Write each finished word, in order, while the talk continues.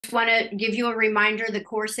just want to give you a reminder, the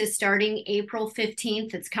course is starting April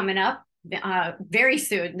 15th. It's coming up very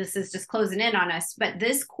soon. This is just closing in on us, but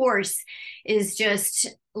this course is just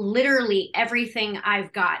literally everything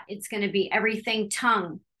I've got. It's going to be everything: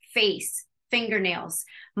 tongue, face, fingernails,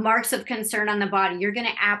 marks of concern on the body. You're going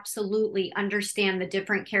to absolutely understand the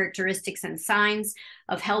different characteristics and signs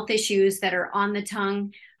of health issues that are on the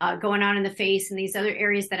tongue, going on in the face, and these other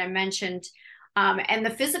areas that I mentioned. And the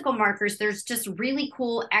physical markers, there's just really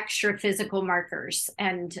cool extra physical markers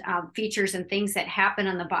and features and things that happen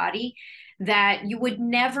on the body that you would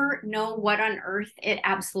never know what on earth it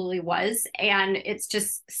absolutely was. And it's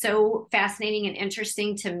just so fascinating and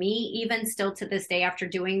interesting to me, even still to this day after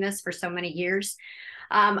doing this for so many years.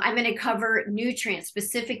 I'm going to cover nutrients,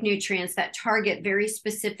 specific nutrients that target very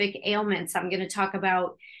specific ailments. I'm going to talk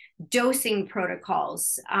about dosing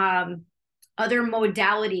protocols, other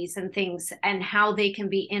modalities and things, and how they can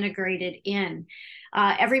be integrated in.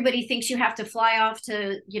 Everybody thinks you have to fly off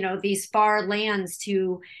to, these far lands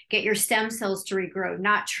to get your stem cells to regrow.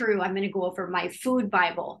 Not true. I'm going to go over my food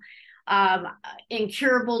Bible,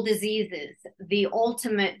 incurable diseases, the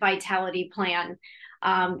ultimate vitality plan,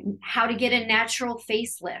 how to get a natural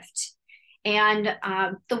facelift. And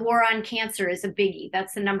the war on cancer is a biggie.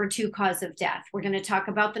 That's the #2 cause of death. We're going to talk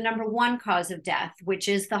about the #1 cause of death, which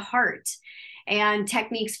is the heart, and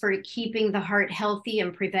techniques for keeping the heart healthy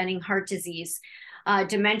and preventing heart disease.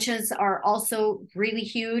 Dementias are also really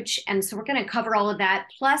huge. And so we're going to cover all of that.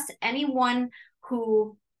 Plus, anyone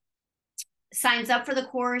who signs up for the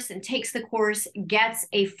course and takes the course gets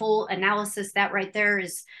a full analysis. That right there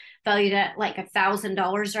is valued at like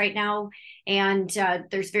 $1,000 right now. And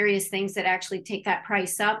there's various things that actually take that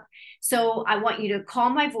price up. So I want you to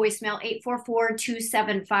call my voicemail,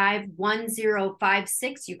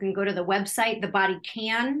 844-275-1056. You can go to the website,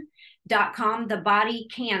 TheBodyCan.com,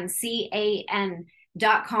 TheBodyCan,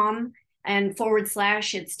 CAN.com, and /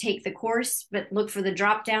 it's take the course, but look for the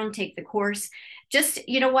drop down, take the course. Just,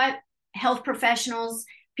 health professionals,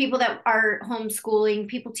 people that are homeschooling,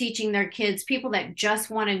 people teaching their kids, people that just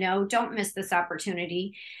want to know, don't miss this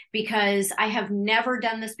opportunity, because I have never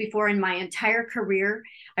done this before in my entire career.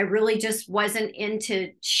 I really just wasn't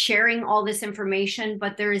into sharing all this information,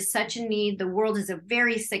 but there is such a need. The world is a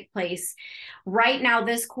very sick place. Right now,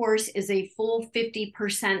 this course is a full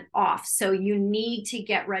 50% off. So you need to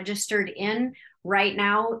get registered in right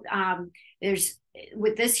now.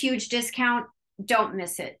 With this huge discount, don't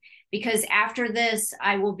miss it. Because after this,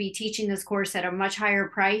 I will be teaching this course at a much higher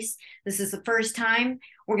price. This is the first time.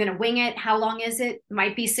 We're going to wing it. How long is it?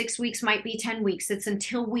 Might be 6 weeks, might be 10 weeks. It's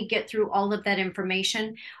until we get through all of that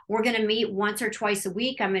information. We're going to meet once or twice a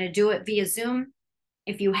week. I'm going to do it via Zoom.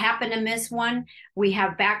 If you happen to miss one, we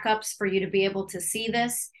have backups for you to be able to see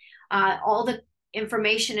this. All the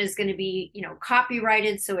information is going to be,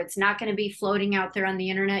 copyrighted, so it's not going to be floating out there on the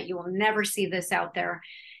internet. You will never see this out there.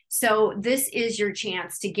 So this is your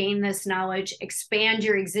chance to gain this knowledge, expand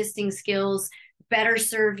your existing skills, better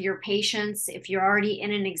serve your patients. If you're already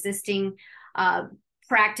in an existing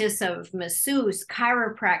practice of masseuse,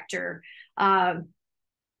 chiropractor,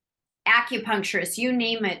 acupuncturist, you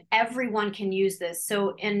name it, everyone can use this.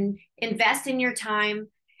 So invest in your time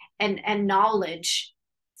and knowledge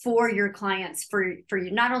for your clients, for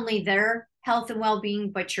not only their health and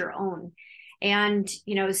well-being, but your own. And,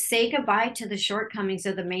 say goodbye to the shortcomings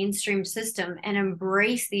of the mainstream system and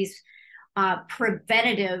embrace these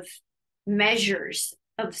preventative measures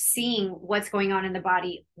of seeing what's going on in the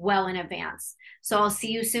body well in advance. So I'll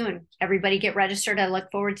see you soon. Everybody get registered. I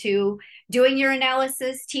look forward to doing your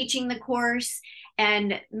analysis, teaching the course,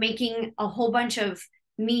 and making a whole bunch of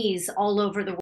me's all over the world.